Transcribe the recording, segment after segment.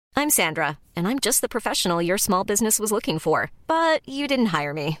I'm Sandra, and I'm just the professional your small business was looking for. But you didn't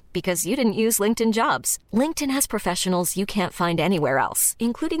hire me because you didn't use LinkedIn Jobs. LinkedIn has professionals you can't find anywhere else,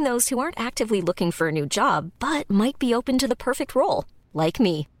 including those who aren't actively looking for a new job, but might be open to the perfect role, like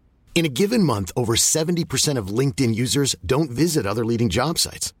me. In a given month, over 70% of LinkedIn users don't visit other leading job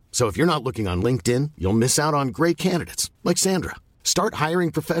sites. So if you're not looking on LinkedIn, you'll miss out on great candidates like Sandra. Start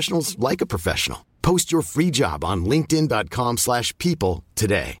hiring professionals like a professional. Post your free job on linkedin.com/people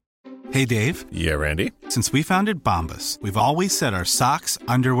today. Hey, Dave. Yeah, Randy. Since we founded Bombas, we've always said our socks,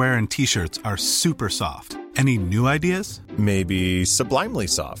 underwear, and T-shirts are super soft. Any new ideas? Maybe sublimely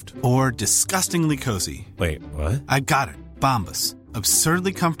soft. Or disgustingly cozy. Wait, what? I got it. Bombas.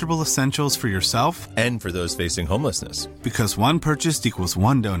 Absurdly comfortable essentials for yourself and for those facing homelessness. Because one purchased equals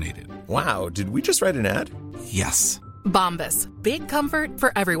one donated. Wow, did we just write an ad? Yes. Bombas. Big comfort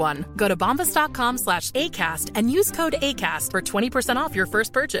for everyone. Go to bombas.com/ACAST and use code ACAST for 20% off your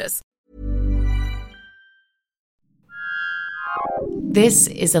first purchase. This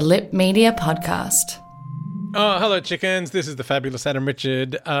is a Lip Media podcast. Oh, hello, chickens. This is the fabulous Adam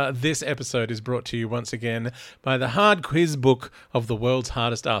Richard. This episode is brought to you once again by the hard quiz book of the world's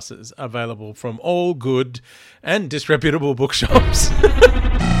hardest asses, available from all good and disreputable bookshops.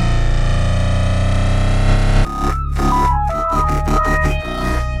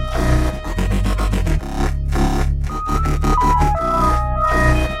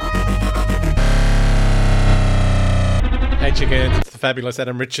 Hey, chickens. It's the fabulous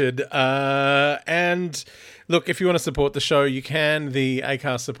Adam Richard. And look, if you want to support the show, you can. The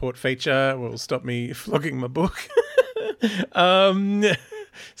Acast support feature will stop me flogging my book.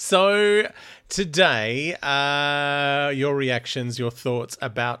 So today, your reactions, your thoughts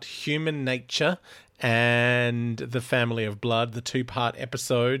about Human Nature and The Family of Blood, the two-part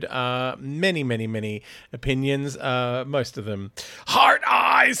episode. Many, many, many opinions. Most of them heart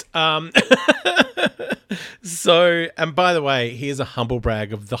eyes. So, and by the way, here's a humble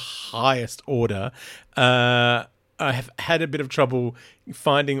brag of the highest order. I have had a bit of trouble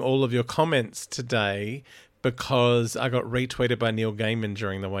finding all of your comments today because I got retweeted by Neil Gaiman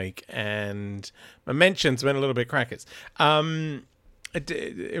during the week and my mentions went a little bit crackers.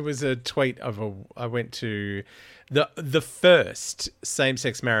 It was a tweet of I went to the first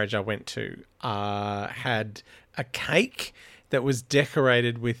same-sex marriage I went to had a cake that was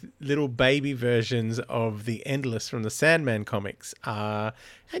decorated with little baby versions of the Endless from the Sandman comics. And,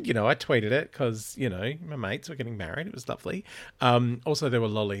 you know, I tweeted it because, you know, my mates were getting married. It was lovely. Also, there were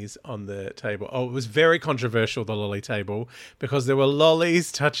lollies on the table. Oh, it was very controversial, the lolly table, because there were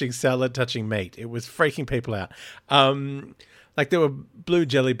lollies touching salad, touching meat. It was freaking people out. Like there were blue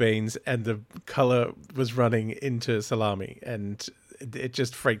jelly beans and the colour was running into salami and it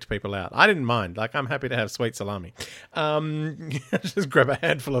just freaked people out. I didn't mind. Like, I'm happy to have sweet salami. Just grab a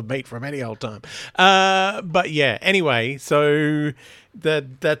handful of meat from any old time. But yeah, anyway, so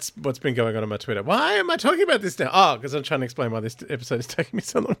that's what's been going on my Twitter. Why am I talking about this now? Oh, because I'm trying to explain why this episode is taking me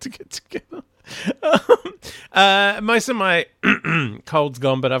so long to get together. Most of my cold's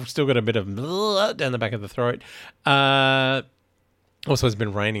gone, but I've still got a bit of down the back of the throat. Also, it's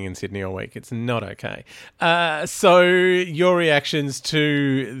been raining in Sydney all week. It's not okay. So your reactions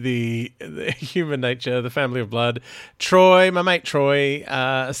to the Human Nature, The Family of Blood. Troy, my mate Troy,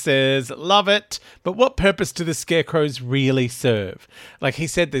 says, love it, but what purpose do the scarecrows really serve? Like, he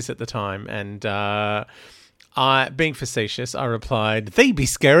said this at the time, and I, being facetious, I replied, they be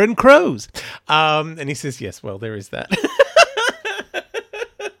scaring crows. And he says, yes, well, there is that.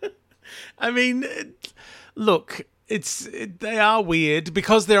 I mean, look, they are weird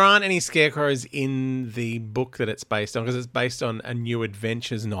because there aren't any scarecrows in the book that it's based on, because it's based on a New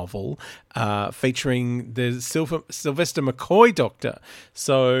Adventures novel featuring the Sylvester McCoy Doctor.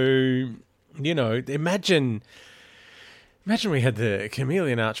 So, you know, imagine we had the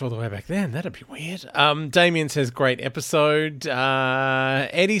Chameleon Arch all the way back then. That'd be weird. Damien says, great episode.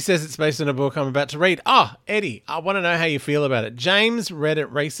 Eddie says it's based on a book I'm about to read. Eddie, I want to know how you feel about it. James read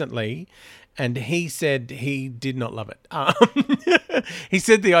it recently, and he said he did not love it. He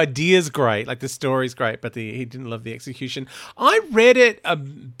said the idea's great, like the story's great, but he didn't love the execution. I read it a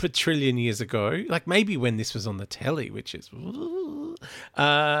trillion years ago, like maybe when this was on the telly, which is... No,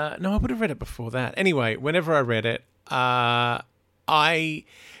 I would have read it before that. Anyway, whenever I read it, there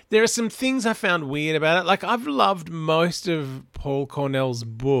are some things I found weird about it. Like, I've loved most of Paul Cornell's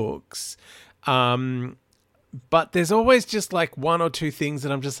books, but there's always just like one or two things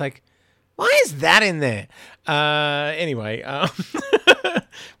that I'm just like, Why is that in there? Anyway,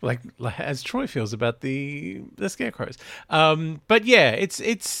 like as Troy feels about the scarecrows. But yeah, it's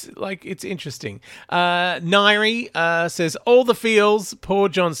interesting. Nairi says all the feels. Poor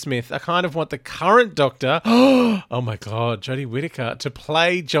John Smith. I kind of want the current Doctor. Oh my God, Jodie Whittaker to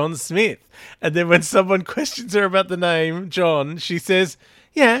play John Smith. And then when someone questions her about the name John, she says,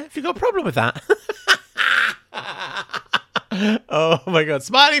 "Yeah, have you got a problem with that?" Oh my God,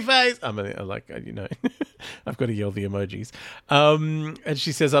 smiley face! I like, I've got to yell the emojis. And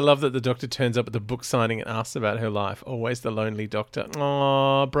she says, "I love that the Doctor turns up at the book signing and asks about her life. Always the lonely Doctor."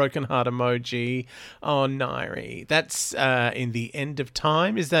 Oh, broken heart emoji. Oh, Nairi. That's in The End of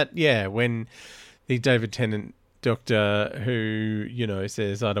Time. Is that when the David Tennant Doctor who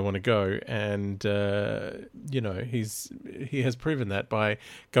says, "I don't want to go," and he has proven that by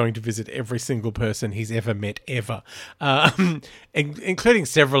going to visit every single person he's ever met ever, including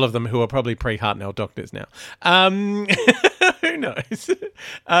several of them who are probably pre-Hartnell Doctors now. Who knows?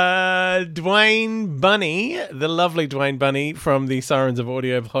 Dwayne Bunny, the lovely Dwayne Bunny from the Sirens of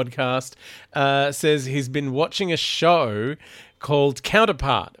Audio podcast, says he's been watching a show called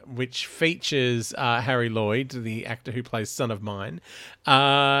Counterpart, which features Harry Lloyd, the actor who plays Son of Mine.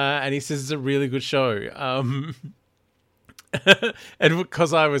 And he says it's a really good show. And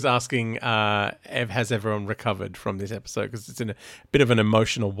because I was asking, has everyone recovered from this episode? Because it's in a bit of an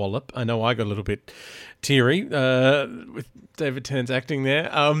emotional wallop. I know I got a little bit teary with David Tennant's acting there.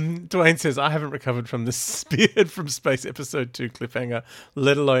 Dwayne says, I haven't recovered from the Spearhead from Space episode 2 cliffhanger,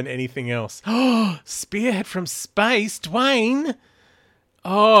 let alone anything else. Oh, Spearhead from Space, Dwayne!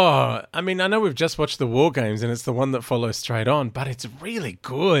 Oh, I mean, I know we've just watched the War Games and it's the one that follows straight on, but it's really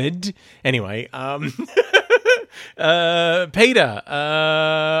good. Anyway, Peter,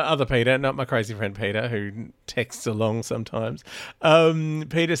 other Peter, not my crazy friend Peter, who texts along sometimes.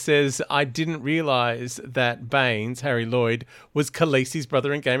 Peter says, I didn't realise that Baines, Harry Lloyd, was Khaleesi's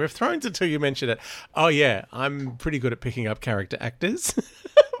brother in Game of Thrones until you mentioned it. Oh yeah, I'm pretty good at picking up character actors.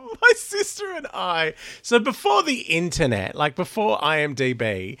 My sister and I, so before the internet, like before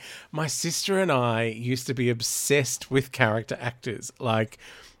IMDb, my sister and I used to be obsessed with character actors. Like,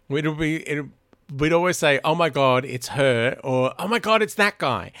 we'd always say, oh my God, it's her, or oh my God, it's that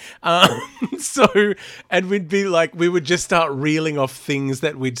guy. And we'd be like, we would just start reeling off things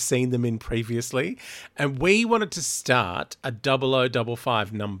that we'd seen them in previously. And we wanted to start a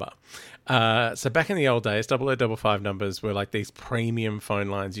 0055 number. So back in the old days, 0055 numbers were like these premium phone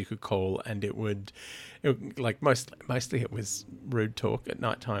lines you could call, and it would like mostly it was rude talk at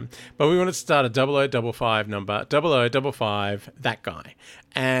night time. But we wanted to start a 0055 number, 0055, that guy.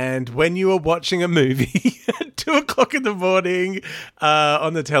 And when you were watching a movie at 2 o'clock in the morning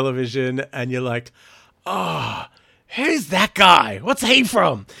on the television, and you're like, oh, who's that guy? What's he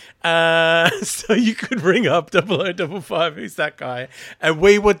from? So you could ring up 0055, who's that guy? And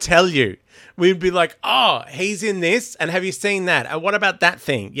we would tell you. We'd be like, oh, he's in this, and have you seen that? And what about that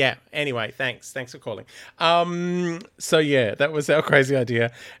thing? Yeah, anyway, thanks for calling. So yeah, that was our crazy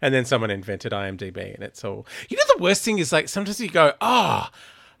idea. And then someone invented IMDb, and it's all... You know, the worst thing is, like, sometimes you go, oh,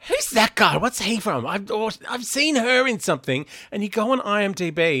 who's that guy? What's he from? I've seen her in something. And you go on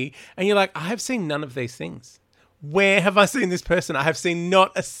IMDb, and you're like, I have seen none of these things. Where have I seen this person? I have seen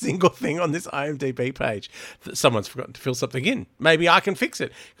not a single thing on this IMDb page. Someone's forgotten to fill something in. Maybe I can fix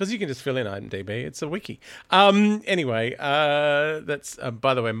it, because you can just fill in IMDb. It's a wiki. Anyway, that's,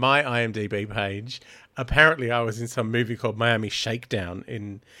 by the way, my IMDb page. Apparently I was in some movie called Miami Shakedown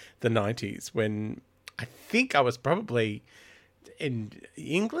in the 90s when I think I was probably in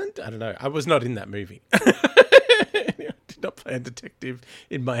England. I don't know. I was not in that movie. Not play a detective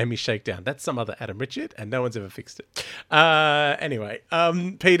in Miami Shakedown. That's some other Adam Richard, and no one's ever fixed it. Anyway,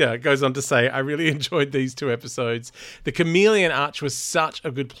 Peter goes on to say, I really enjoyed these 2 episodes. The Chameleon Arch was such a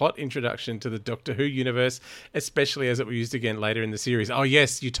good plot introduction to the Doctor Who universe, especially as it was used again later in the series. Oh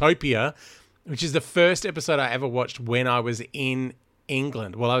yes, Utopia, which is the first episode I ever watched when I was in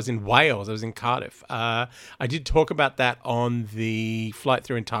England. Well, I was in Wales. I was in Cardiff. I did talk about that on the Flight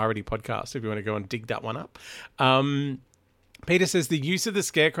Through Entirety podcast, if you want to go and dig that one up. Peter says the use of the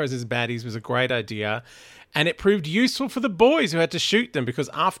scarecrows as baddies was a great idea, and it proved useful for the boys who had to shoot them, because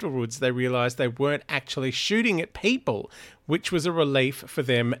afterwards they realised they weren't actually shooting at people, which was a relief for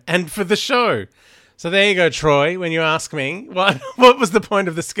them and for the show. So there you go, Troy. When you ask me what was the point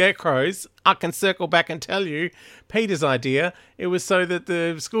of the scarecrows, I can circle back and tell you Peter's idea. It was so that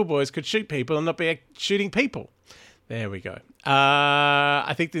the schoolboys could shoot people and not be shooting people. There we go.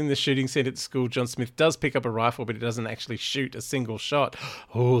 I think in the shooting scene at the school, John Smith does pick up a rifle, but he doesn't actually shoot a single shot.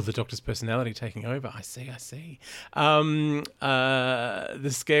 Oh, the Doctor's personality taking over. I see. The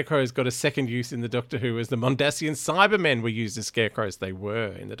Scarecrow's got a second use in the Doctor Who as the Mondasian Cybermen were used as scarecrows. They were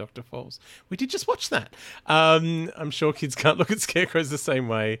in the Doctor Falls. We did just watch that. I'm sure kids can't look at scarecrows the same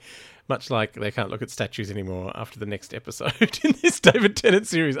way, much like they can't look at statues anymore after the next episode in this David Tennant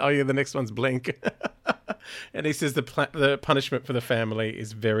series. Oh, yeah, the next one's Blink. And he says the punishment for the family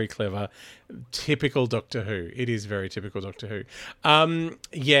is very clever. Typical Doctor Who. It is very typical Doctor Who. I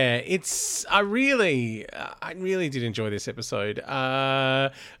really did enjoy this episode.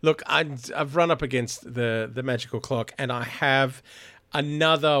 Look, I've run up against the magical clock, and I have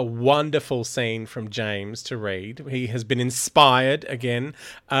another wonderful scene from James to read. He has been inspired again.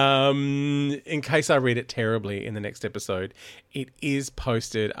 In case I read it terribly in the next episode, it is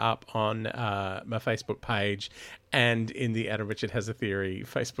posted up on my Facebook page and in the Adam Richard Has a Theory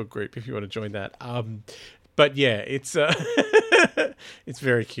Facebook group if you want to join that. But yeah, it's it's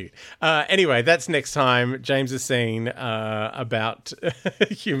very cute. Anyway, that's next time. James' scene about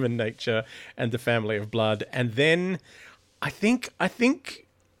human nature and the family of blood. And then I think,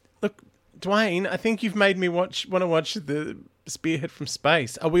 look, Dwayne, I think you've made me want to watch the Spearhead from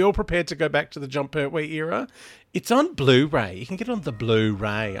Space. Are we all prepared to go back to the Jon Pertwee era? It's on Blu-ray. You can get it on the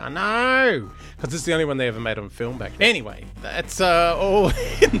Blu-ray. I know, because it's the only one they ever made on film back then. Anyway, that's all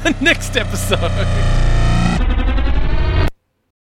in the next episode.